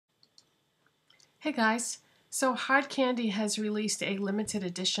Hey guys, so Hard Candy has released a limited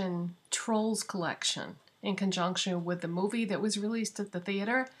edition Trolls collection in conjunction with the movie that was released at the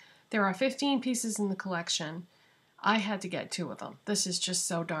theater. There are 15 pieces in the collection. I had to get 2 of them. This is just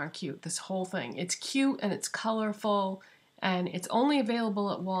so darn cute, this whole thing. It's cute and it's colorful and it's only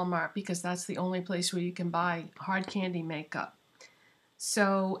available at Walmart because that's the only place where you can buy Hard Candy makeup.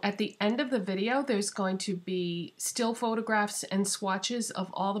 So at the end of the video, there's going to be still photographs and swatches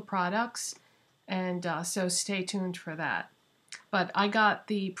of all the products. And so stay tuned for that. But I got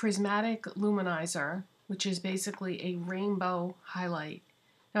the Prismatic Luminizer, which is basically a rainbow highlight.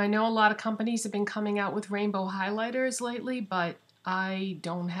 Now I know a lot of companies have been coming out with rainbow highlighters lately, but I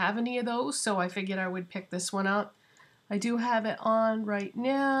don't have any of those, so I figured I would pick this one up. I do have it on right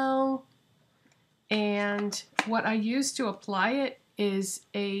now, and what I use to apply it is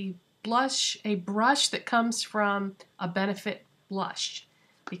a brush that comes from a Benefit blush,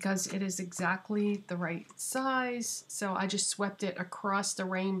 because it is exactly the right size. So I just swept it across the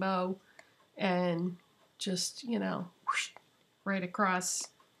rainbow and just, whoosh, right across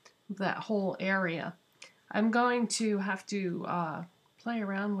that whole area. I'm going to have to play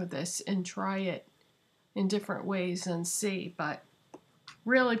around with this and try it in different ways and see, but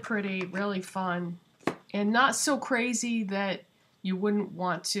really pretty, really fun, and not so crazy that you wouldn't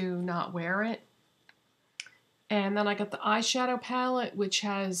want to not wear it. And then I got the eyeshadow palette, which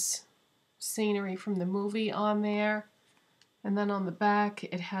has scenery from the movie on there. And then on the back,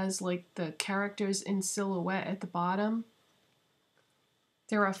 it has like the characters in silhouette at the bottom.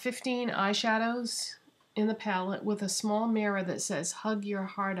 There are 15 eyeshadows in the palette with a small mirror that says "Hug Your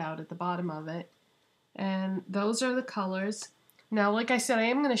Heart Out" at the bottom of it. And those are the colors. Now, like I said, I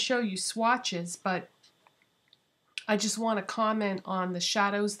am going to show you swatches, but I just want to comment on the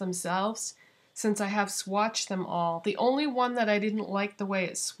shadows themselves, since I have swatched them all. The only one that I didn't like the way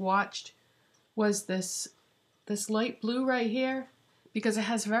it swatched was this light blue right here, because it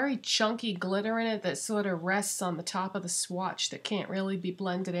has very chunky glitter in it that sort of rests on the top of the swatch that can't really be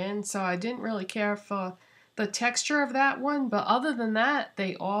blended in. So I didn't really care for the texture of that one, but other than that,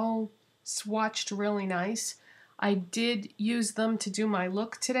 they all swatched really nice. I did use them to do my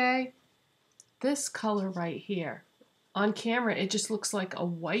look today. This color right here, on camera it just looks like a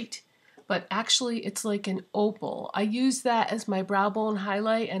white, but actually it's like an opal. I use that as my brow bone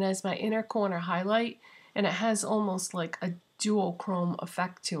highlight and as my inner corner highlight, and it has almost like a duochrome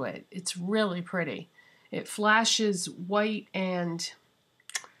effect to it. It's really pretty. It flashes white and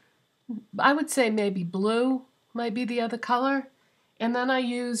I would say maybe blue might be the other color. And then I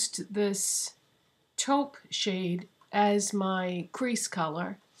used this taupe shade as my crease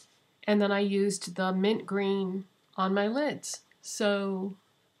color, and then I used the mint green on my lids. So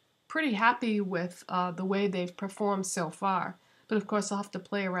pretty happy with the way they've performed so far. But of course I'll have to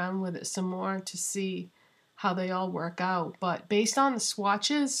play around with it some more to see how they all work out. But based on the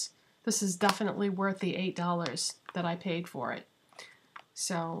swatches, this is definitely worth the $8 that I paid for it.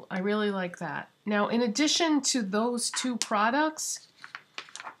 So I really like that. Now, in addition to those 2 products,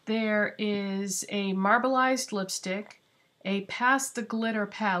 there is a marbleized lipstick, a Past the Glitter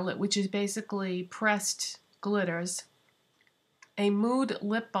palette, which is basically pressed glitters, a mood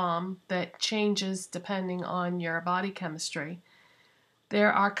lip balm that changes depending on your body chemistry.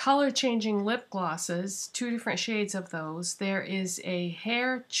 There are color-changing lip glosses, 2 different shades of those. There is a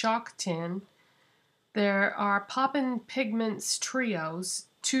hair chalk tin. There are Poppin' Pigments trios,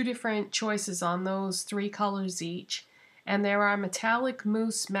 2 different choices on those, 3 colors each. And there are metallic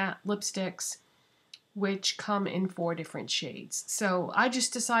mousse matte lipsticks, which come in 4 different shades. So I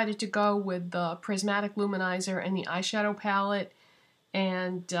just decided to go with the Prismatic Luminizer and the eyeshadow palette.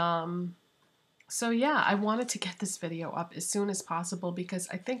 And so yeah, I wanted to get this video up as soon as possible because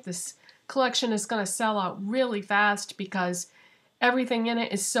I think this collection is going to sell out really fast because everything in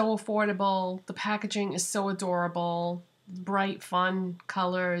it is so affordable. The packaging is so adorable, bright, fun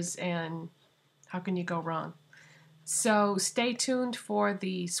colors, and how can you go wrong? So stay tuned for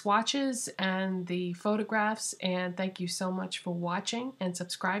the swatches and the photographs, and thank you so much for watching and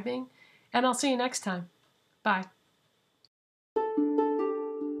subscribing, and I'll see you next time. Bye.